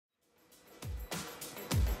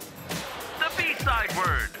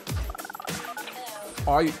word.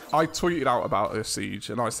 I tweeted out about this Siege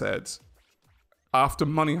and I said, after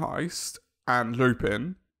Money Heist and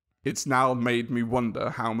Lupin, it's now made me wonder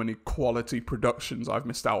how many quality productions I've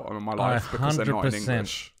missed out on in my life because they're not in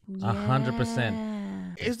English.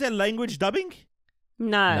 100%. Is there language dubbing?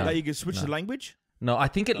 No. That you can switch the language? No, I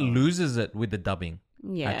think it loses it with the dubbing.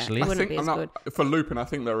 Yeah, actually. it wouldn't be as good. For Lupin, I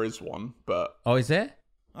think there is one, but Oh, is there?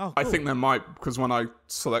 Oh, cool. I think there might, because when I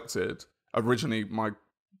selected, originally my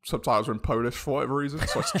subtitles were in Polish for whatever reason,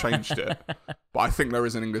 so I changed it. But I think there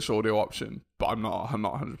is an English audio option, but I'm not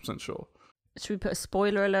 100% sure. Should we put a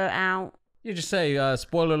spoiler alert out? You just say,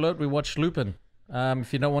 spoiler alert, we watched Lupin.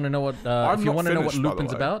 If you don't want to know what, if you want to know what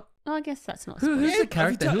Lupin's about. Oh, I guess that's not. Who's the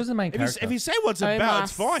character? Who's the main If character? you say what's about, Omar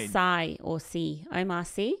it's fine. Sy or C. Omar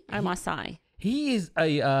C. Omar Sy. He is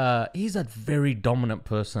he's a very dominant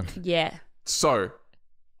person. Yeah. So,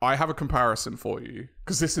 I have a comparison for you,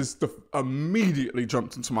 because this is immediately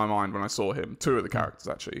jumped into my mind when I saw him. Two of the characters,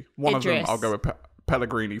 actually. One of them, Idris. I'll go with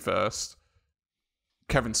Pellegrini first.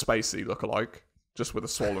 Kevin Spacey lookalike, just with a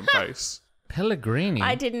swollen face. Pellegrini?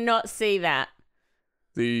 I did not see that.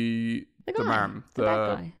 The guy, man, the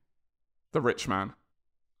bad guy. the rich man.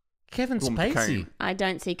 Kevin The one with Spacey? Kane. I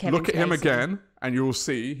don't see Kevin Look at him Spacey. again, and you'll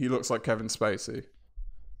see he looks like Kevin Spacey.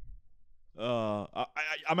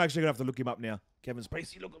 I'm actually going to have to look him up now. Kevin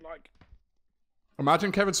Spacey looking like.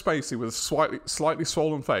 Imagine Kevin Spacey with a slightly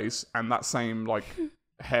swollen face and that same like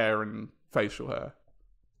hair and facial hair.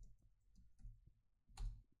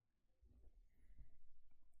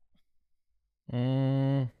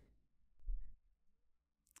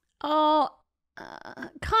 Oh,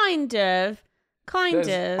 kind of.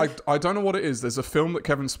 I don't know what it is. There's a film that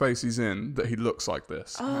Kevin Spacey's in that he looks like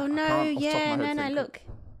this. Oh, I no. can't off the top of Yeah, my head no, think. look.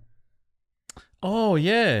 Oh,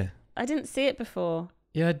 yeah. I didn't see it before.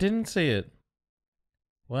 Yeah, I didn't see it.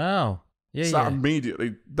 Wow. Yeah, So yeah. that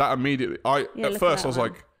immediately, Yeah, at look first at I was that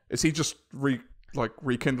like, is he just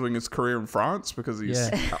rekindling his career in France because he's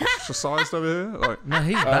ostracized over here? Like, No,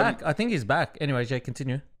 he's back. I think he's back. Anyway, Jay,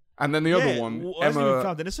 continue. and then the other one, Hasn't he been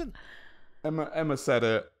found innocent? Emma said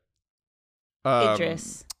it.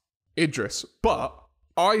 Idris. But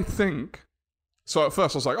I think so. At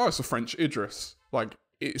first, I was like, "Oh, it's a French Idris." Like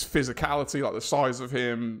its physicality, like the size of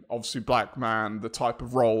him, obviously black man, the type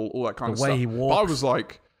of role, all that kind of stuff. The way he walks. But I was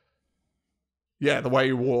like, "Yeah, the way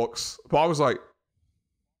he walks." But I was like,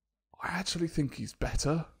 I actually think he's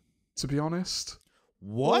better. To be honest,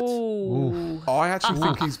 What? Ooh. I actually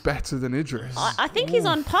think he's better than Idris. I think he's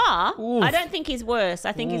on par. Oof. I don't think he's worse.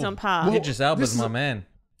 I think he's on par. Well, Idris Elba's this is my a- man.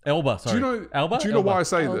 Elba, sorry. Elba? Do you know Elba. why I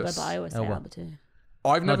say Elba, this? but I always say Elba. Elba too.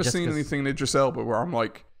 I've never just seen 'cause- anything in Idris Elba where I'm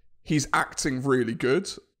like, he's acting really good.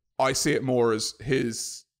 I see it more as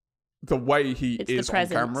the way he It's the is on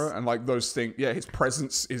presence. camera and like those things. Yeah, his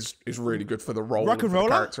presence is really good for the role, Rock and for the roller?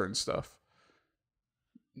 character and stuff.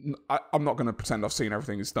 I'm not going to pretend I've seen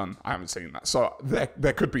everything he's done. I haven't seen that, so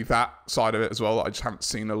there could be that side of it as well. I just haven't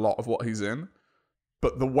seen a lot of what he's in.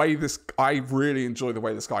 But the way I really enjoy the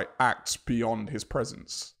way this guy acts beyond his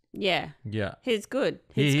presence. Yeah. Yeah. He's good.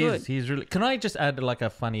 He's good. He's really. Can I just add like a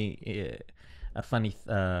funny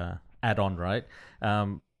add-on, right?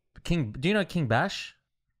 Do you know King Bash?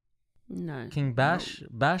 No. King Bash,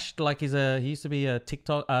 Bash, like he used to be a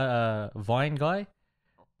TikTok, Vine guy.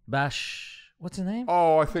 Bash, what's his name?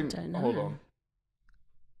 Oh, I think. Don't know. Hold on.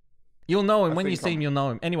 You'll know him I when you think see him. You'll know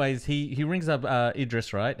him. Anyways, he rings up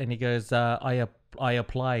Idris, right? And he goes, "I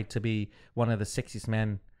applied to be one of the sexiest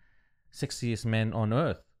men on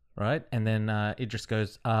earth, right?" And then Idris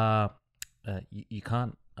goes, "You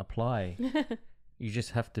can't apply. You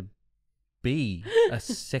just have to be a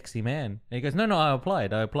sexy man." And he goes, "No, I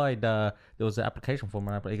applied. There was an application form.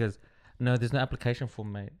 And he goes, "No, there's no application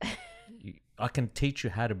form, mate. I can teach you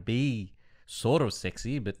how to be sort of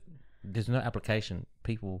sexy, but there's no application.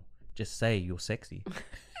 People just say you're sexy."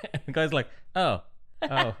 And the guy's like, oh,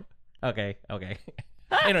 okay.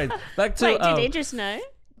 Anyways, back to... Wait, did Idris know?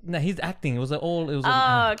 No, he's acting. It was okay.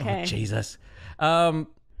 Oh, Jesus.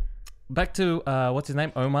 Back to, what's his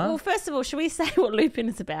name? Omar? Well, first of all, should we say what Lupin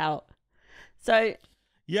is about? So,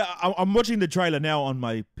 Yeah, I'm watching the trailer now on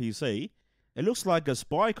my PC. It looks like a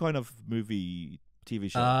spy kind of movie,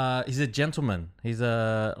 TV show. He's a gentleman. He's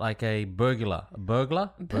like a burglar.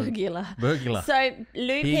 Burglar. Burglar. So,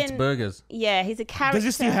 Lupin... He eats burgers. Yeah, he's a character... Does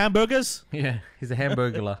he steal hamburgers? Yeah, he's a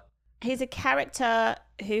hamburglar. He's a character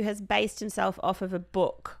who has based himself off of a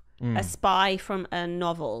book, a spy from a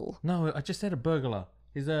novel. No, I just said a burglar.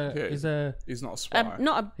 He's not a spy. He's not a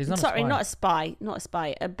spy. He's not a spy. Not a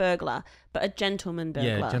spy, a burglar, but a gentleman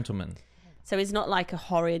burglar. Yeah, gentleman. So he's not like a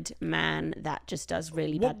horrid man that just does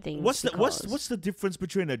really bad things. What's the difference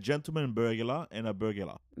between a gentleman burglar and a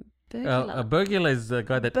burglar? Burglar. A burglar is the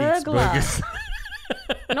guy that eats burgers.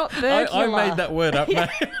 Not burglar. I made that word up, mate.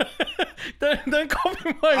 don't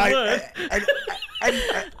copy my word.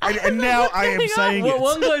 And now I am saying it.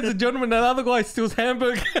 One guy's a gentleman, and the other guy steals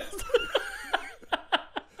hamburgers.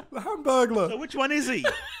 The Hamburglar. So which one is he?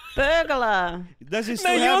 Burglar. Does he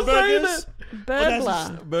steal you're saying hamburgers?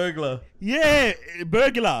 Burglar. Burglar. Yeah,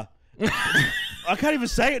 burglar. I can't even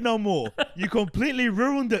say it no more. You completely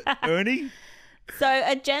ruined it, Ernie. So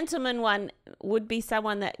a gentleman one would be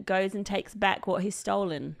someone that goes and takes back what he's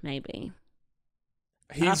stolen, maybe.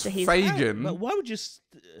 He's After he's- Fagin But why would you steal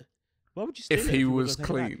if it he were was gonna take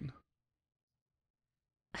it back? clean.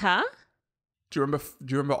 Huh? Do you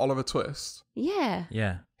remember Oliver Twist? Yeah.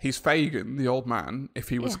 Yeah. He's Fagin, the old man, if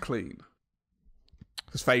he was Yeah. clean.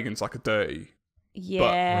 Because Fagin's like a dirty,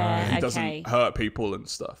 Yeah. he Okay. doesn't hurt people and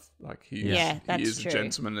stuff. Like he that's is true. a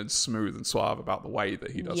gentleman and smooth and suave about the way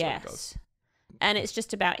that he does what he does. And it's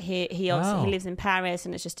just about he also Wow. he lives in Paris,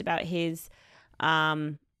 and it's just about his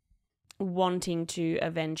wanting to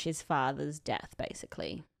avenge his father's death,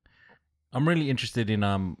 basically. I'm really interested in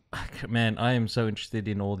man, I am so interested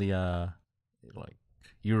in all the like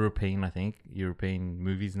European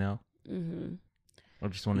movies now. Mm-hmm. I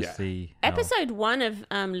just want to Yeah. see how... Episode 1 of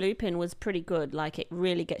Lupin was pretty good. Like, it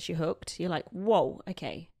really gets you hooked. You're like, whoa,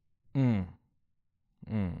 okay.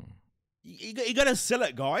 You gotta sell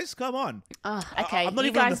it, guys. Come on. Oh, okay. I'm not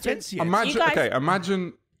You even on the guys do- fence yet.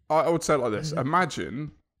 Imagine. I would say it like this.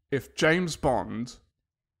 Imagine if James Bond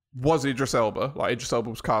was Idris Elba, like Idris Elba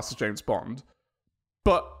was cast as James Bond,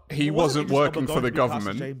 but he wasn't Idris Elba working for going the to be cast as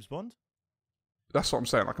government. James Bond. That's what I'm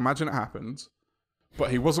saying. Like, imagine it happened,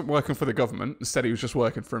 but he wasn't working for the government. Instead, he was just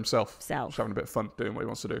working for himself. Just having a bit of fun doing what he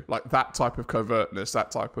wants to do. Like, that type of covertness,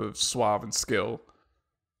 that type of suave and skill.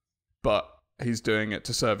 But he's doing it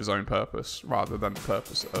to serve his own purpose rather than the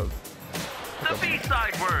purpose of... The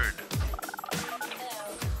B-side word.